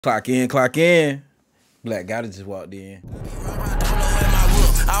Clock in, clock in. Black Gatti just walked in.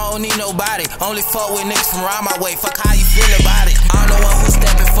 I don't need nobody, only fuck with niggas from around my way. Fuck how you feel about it. I'm the one who's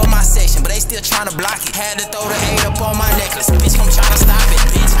stepping for my section, but they still trying to block it. Had to throw the hate up on my necklace. Bitch, come try to stop it,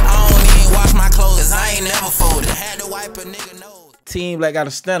 bitch. I don't even wash my clothes, cause I ain't never folded. Had to wipe a nigga nose. Team Black gotta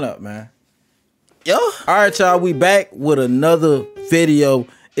stand up, man. Yo. Alright, y'all, we back with another video.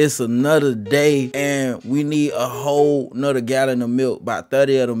 It's another day, and we need a whole nother gallon of milk, about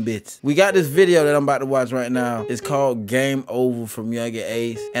 30 of them bitches. We got this video that I'm about to watch right now. It's called Game Over from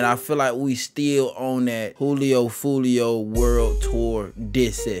Yungeen, and I feel like we still on that Julio Fulio World Tour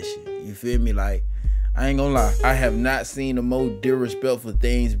diss session. You feel me? Like, I ain't gonna lie, I have not seen the most disrespectful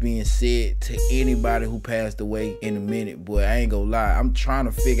things being said to anybody who passed away in a minute, boy. I ain't gonna lie. I'm trying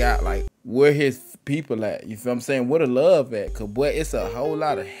to figure out, like, where his people at. You feel what I'm saying? Where the love at? Cause, boy, it's a whole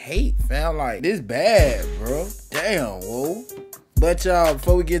lot of hate, fam. Like, this bad, bro. Damn, whoa. But, y'all,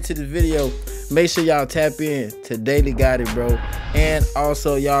 before we get to the video, make sure y'all tap in to Daily Gatti, bro. And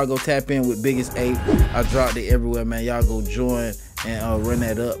also, y'all go tap in with Biggest 8. I dropped it everywhere, man. Y'all go join and run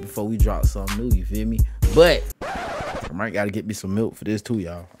that up before we drop something new, you feel me? But I might gotta get me some milk for this too,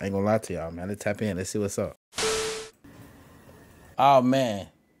 y'all. I ain't gonna lie to y'all, man. Let's tap in. Let's see what's up. Oh, man.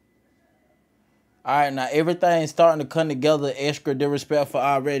 All right, now everything's starting to come together extra disrespectful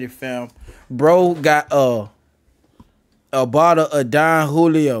already, fam. Bro got a bottle of Don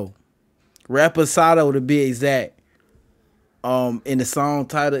Julio, Reposado to be exact. In the song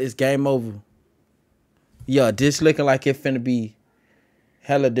title is Game Over. Yeah, this looking like it finna be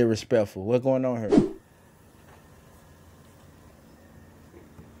hella disrespectful. What's going on here?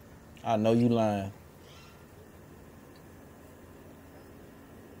 I know you lying.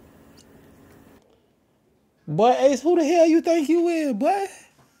 Boy, Ace, who the hell you think you is, boy?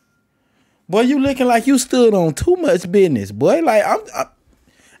 Boy, you looking like you stood on too much business, boy. Like,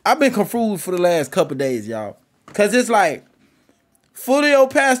 I've been confused for the last couple days, y'all. Cause it's like, Fulio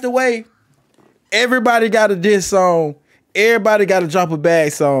passed away. Everybody got a diss song. Everybody got to drop a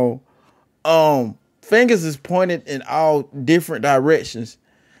bag song. Fingers is pointed in all different directions.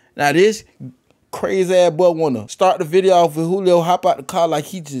 Now this crazy ass boy wanna start the video off with Julio hop out the car like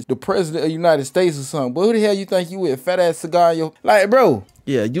he just the president of the United States or something. But who the hell you think you with? Fat ass cigar in your... Like, bro.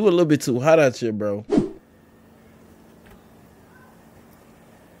 Yeah, you a little bit too hot out here, bro.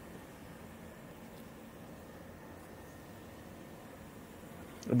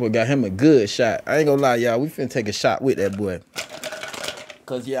 That boy got him a good shot. I ain't gonna lie, y'all. We finna take a shot with that boy.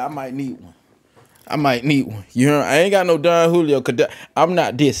 Cause yeah, I might need one. I might need one. You heard? I ain't got no Don Julio, cause I'm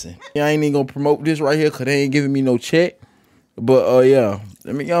not dissing. I ain't even gonna promote this right here, cause they ain't giving me no check. But yeah,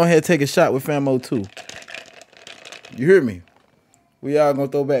 let me go ahead and take a shot with Famo too. You hear me? We all gonna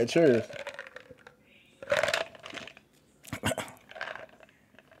throw back cheers.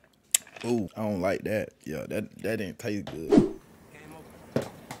 Ooh, I don't like that. Yeah, that didn't taste good.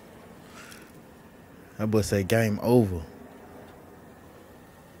 That boy say game over.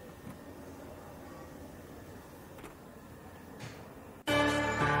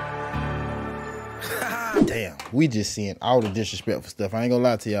 Damn, we just seeing all the disrespectful stuff. I ain't gonna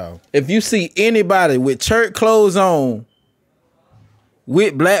lie to y'all. If you see anybody with church clothes on,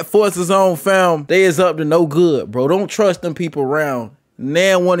 with black forces on, fam, they is up to no good, bro. Don't trust them people around.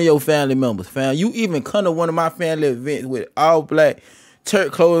 Nan one of your family members, fam. You even come to one of my family events with all black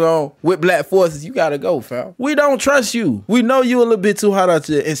church clothes on with black forces, you gotta go, fam. We don't trust you. We know you a little bit too hot out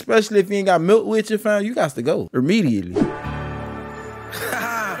here, especially if you ain't got milk with you, fam. You got to go immediately.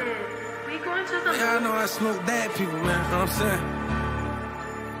 I know I smoke bad people, man. You know what I'm saying?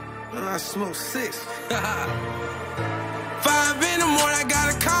 I smoke 6. 5 in the morning, I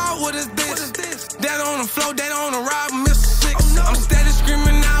got a call. What is this? What is this? That on the floor, that on the ride, Mr. 6. Oh, no. I'm steady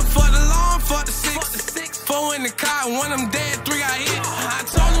screaming out for the lawn, for the 6. 4 in the car, 1 of them dead, 3 I hit. I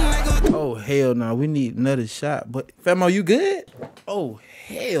told them niggas. Oh, hell no. We need another shot. But, Famo, you good? Oh,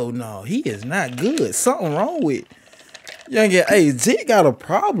 hell no. He is not good. Something wrong with Yungeen. Hey, Zit got a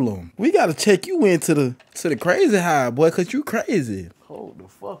problem. We gotta check you into the crazy high, boy, cause you crazy. Hold the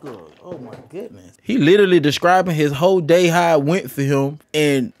fuck up. Oh my goodness. He literally describing his whole day how it went for him,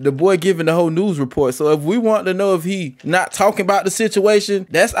 and the boy giving the whole news report. So if we want to know if he not talking about the situation,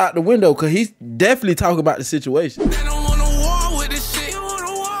 that's out the window, cause he's definitely talking about the situation. They don't want a war with this shit. You want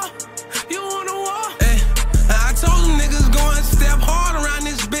a war? You want a war? Hey, I told them niggas go and step hard around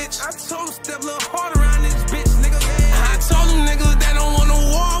this bitch. I told them step a little hard around this bitch, nigga. I told them niggas they don't want a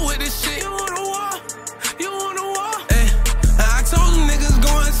war with this shit. You want a war? You want a war? Hey, I told them niggas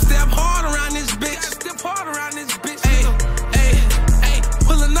go and step hard around this bitch. Step hard around this bitch. Hey,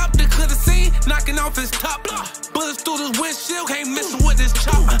 pulling up to clear the scene, knocking off his top. Bullets through this windshield, can't miss with this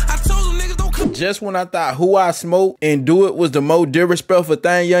chopper. just when I thought Who I Smoke and Do It was the most disrespectful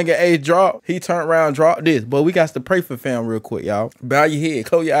thing younger age dropped, he turned around and dropped this. But we got to pray for fam real quick, y'all. Bow your head,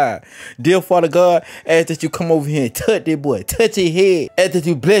 close your eye. Dear Father God, ask that you come over here and touch this boy. Touch his head. Ask that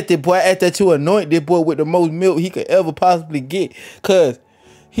you bless this boy. Ask that you anoint this boy with the most milk he could ever possibly get. Cause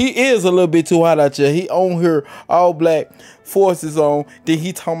he is a little bit too hot out here. He on here all black forces on. Then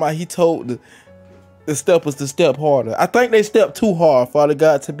he talking about he told the steppers to step harder. I think they step too hard, Father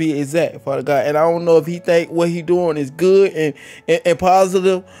God, to be exact, Father God. And I don't know if he think what he doing is good and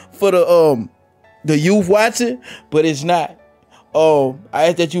positive for the youth watching, but it's not. I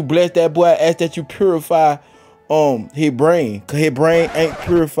ask that you bless that boy. I ask that you purify his brain, cause his brain ain't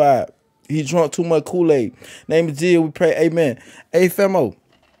purified. He drunk too much Kool-Aid. Name of Jesus, we pray, amen. Hey, famo,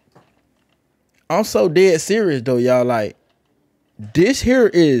 I'm so dead serious though, y'all. Like, this here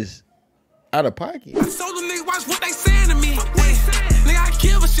is out of pocket. So the niggas watch what they saying to me. Hey, nigga, I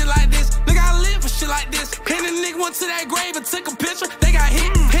kill for shit like this. Nigga, I live for shit like this. And the nigga went to that grave and took a picture. They got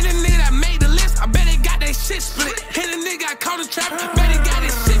hit. And the nigga that made the list, I bet they got that shit split. And the nigga got caught in trap, I bet they got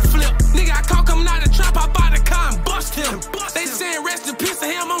his shit flipped. Nigga, I caught coming out of the trap, I bought the car and bust him. They saying rest in peace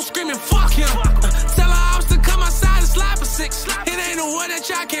to him, I'm screaming fuck him. Tell our ops to come outside and slide for 6. It ain't no way that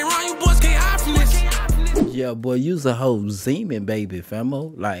y'all can't run, you boys can't hide from this. Yeah, boy, you's a whole Zeman baby,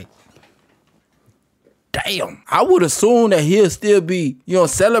 famo. Like, damn. I would assume that he'll still be, you know,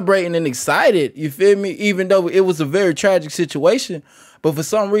 celebrating and excited, you feel me? Even though it was a very tragic situation. But for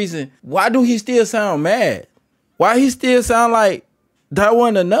some reason, why do he still sound mad? Why he still sound like that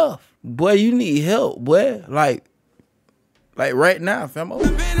wasn't enough? Boy, you need help, boy. Like right now, famo.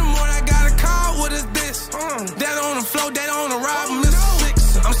 I got a call, what is this? That on the floor, that on the ride, Mr.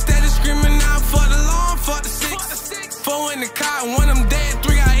 6. I'm steady screaming out for the lawn, for the 6. 4 in the car, one of them dead,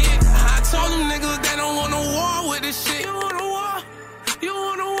 3 got hit. I told them niggas they don't want no war with this shit. You want a war? You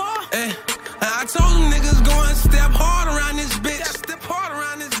want a war? Hey, I told them niggas go and step hard around this bitch. Step hard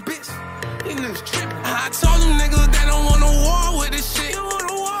around this bitch. These niggas tripping. I told them niggas they don't want no war with this shit. You want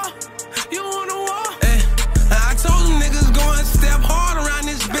a war? You want a war? Hey, I told them niggas go and step hard around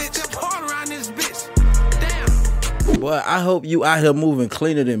this bitch. Step hard around this bitch. Damn. Boy, I hope you out here moving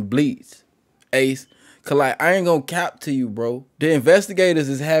cleaner than bleach, Ace. Cause like, I ain't gonna cap to you, bro. The investigators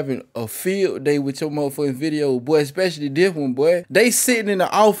is having a field day with your motherfucking video, boy, especially this one, boy. They sitting in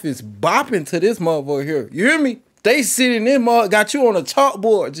the office bopping to this motherfucker here. You hear me? They sitting in there, got you on a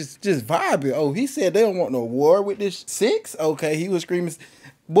chalkboard, just vibing. Oh, he said they don't want no war with this 6? Okay, he was screaming.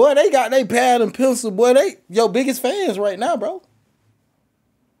 Boy, they got they pad and pencil, boy. They your biggest fans right now, bro.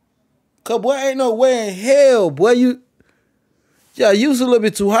 Cause boy, ain't no way in hell, boy, you a little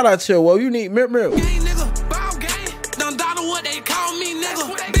bit too hot out here. Well, you need milk. What they call me, nigga.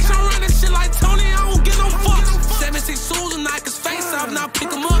 Bitch, I'm running shit like Tony, I don't get no fucks. 76 souls and knock his face off, now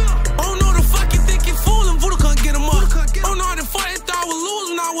pick him up. Oh no, the fuck you think you fooling, Voodoo couldn't get him up. Oh no, the fuck they thought was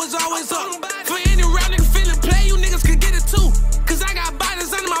losing, I was always up. For any round nigga feeling play, you niggas could get it too. Cause I got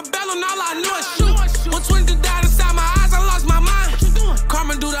bodies under my belt and all I know is shoot. When 20 died inside my eyes, I lost my mind.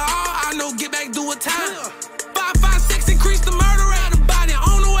 Karma do the all, I know get back, do a time. 5, 5, 6, increase the murder out of the body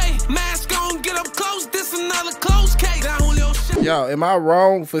on the way. Mask on, get up close, this another close case. Y'all, am I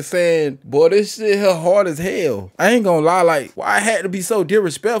wrong for saying, boy, this shit here hard as hell? I ain't gonna lie, like, why I had to be so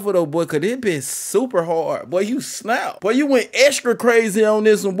disrespectful though, boy, cause it been super hard. Boy, you snap. Boy, you went extra crazy on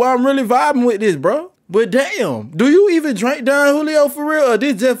this one. Boy, I'm really vibing with this, bro. But damn, do you even drink Don Julio for real, or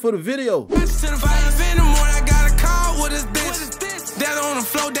this just for the video? I got a call, what is this? That on the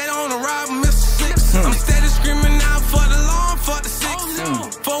floor, that on the ride, Mr. 6. I'm steady screaming out for the lawn, for the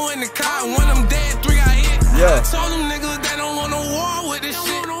 6. 4 in the car, one of them dead, 3 got hit. Yeah. I told them niggas they don't want no war with this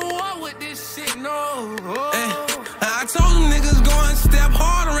shit. No war with this shit, no. I told them niggas go and step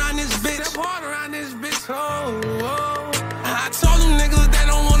hard around this bitch. Step hard around this bitch. I told them niggas they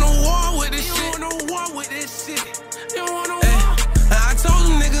don't want no war with this shit. You want no war with this shit. You want no war. I told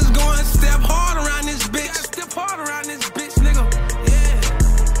them niggas go and step hard around this bitch. Step hard around this bitch, nigga. Yeah.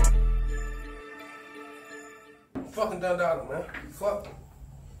 Fucking Dundada, man. Fuck.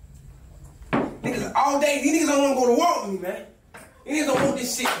 Niggas all day, these niggas don't want to go to war with me, man. These niggas don't want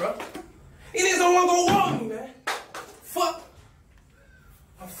this shit, bro. These niggas don't want to go to war with me, man. Fuck.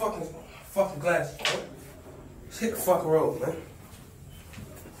 I'm fucking glasses, bro. Let's hit the fucking road, man.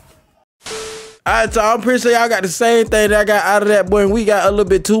 Alright, so I'm pretty sure y'all got the same thing that I got out of that, boy, and we got a little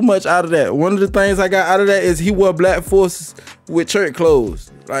bit too much out of that. One of the things I got out of that is he wore black forces with church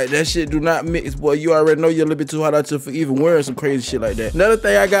clothes. Like, that shit do not mix, boy. You already know you're a little bit too hot out here for even wearing some crazy shit like that. Another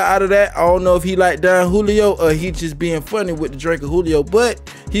thing I got out of that, I don't know if he like Don Julio or he just being funny with the drink of Julio, but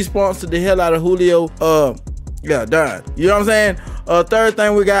he sponsored the hell out of Julio Yeah, done. You know what I'm saying? Third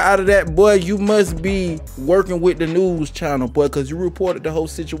thing we got out of that, boy, you must be working with the news channel, boy, because you reported the whole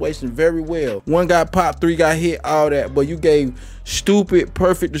situation very well. 1 got popped, 3 got hit, all that, but you gave stupid,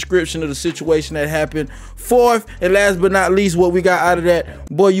 perfect description of the situation that happened. 4th, and last but not least, what we got out of that,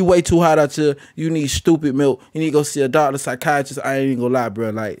 boy, you way too hot out here. You need stupid milk. You need to go see a doctor, psychiatrist. I ain't even gonna lie,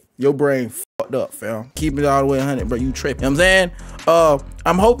 bro. Like, your brain fucked up, fam. Keep it all the way 100, bro. You tripping. You know what I'm saying?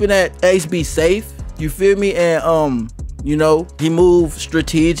 I'm hoping that Ace be safe. You feel me? And you know, he moved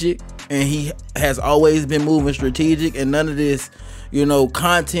strategic, and he has always been moving strategic, and none of this, you know,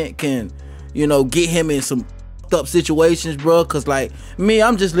 content can, you know, get him in some up situations, bro. Cause like me,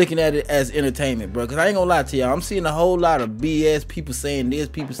 I'm just looking at it as entertainment, bro. Cause I ain't gonna lie to y'all, I'm seeing a whole lot of BS, people saying this,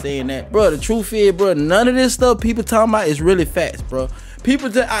 people saying that, bro. The truth is, bro, none of this stuff people talking about is really facts, bro. People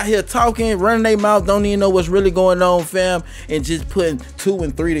just out here talking, running their mouth, don't even know what's really going on, fam, and just putting 2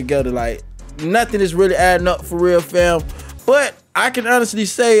 and 3 together. Like, nothing is really adding up for real, fam. But I can honestly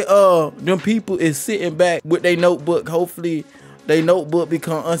say, them people is sitting back with their notebook. Hopefully, their notebook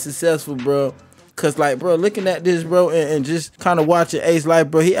become unsuccessful, bro. Cause like, bro, looking at this, bro, and just kind of watching Ace life,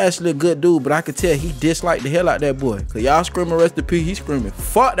 bro, he actually a good dude, but I could tell he disliked the hell out that boy. Cause y'all screaming rest in peace, he screaming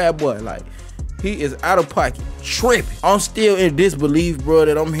fuck that boy. Like, he is out of pocket, tripping. I'm still in disbelief, bro,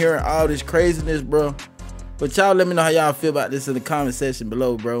 that I'm hearing all this craziness, bro. But y'all let me know how y'all feel about this in the comment section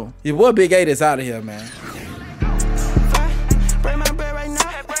below, bro. Your boy Big 8 is out of here, man. Bring my bread right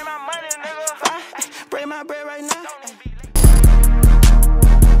now. Bring my money, nigga. Bring my bread right now.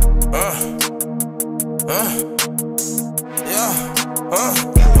 Hey,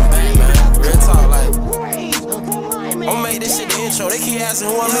 man, real talk, like, I'ma make this shit the intro. They keep asking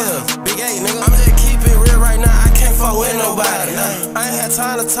who I'm in. Big 8, nigga. I'm just keep it real right now. I can't fuck with nobody. I ain't had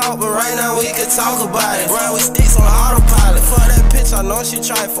time to talk, but right now we can talk about it. Ride with sticks on autopilot. Fuck that bitch, I know she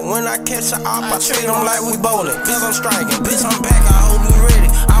trifling. When I catch her up, I treat them like we bowling. Cause I'm striking. Bitch, I'm back, I hope you ready.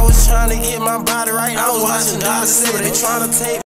 I was trying to get my body right. I was watching Dodge City. They trying to take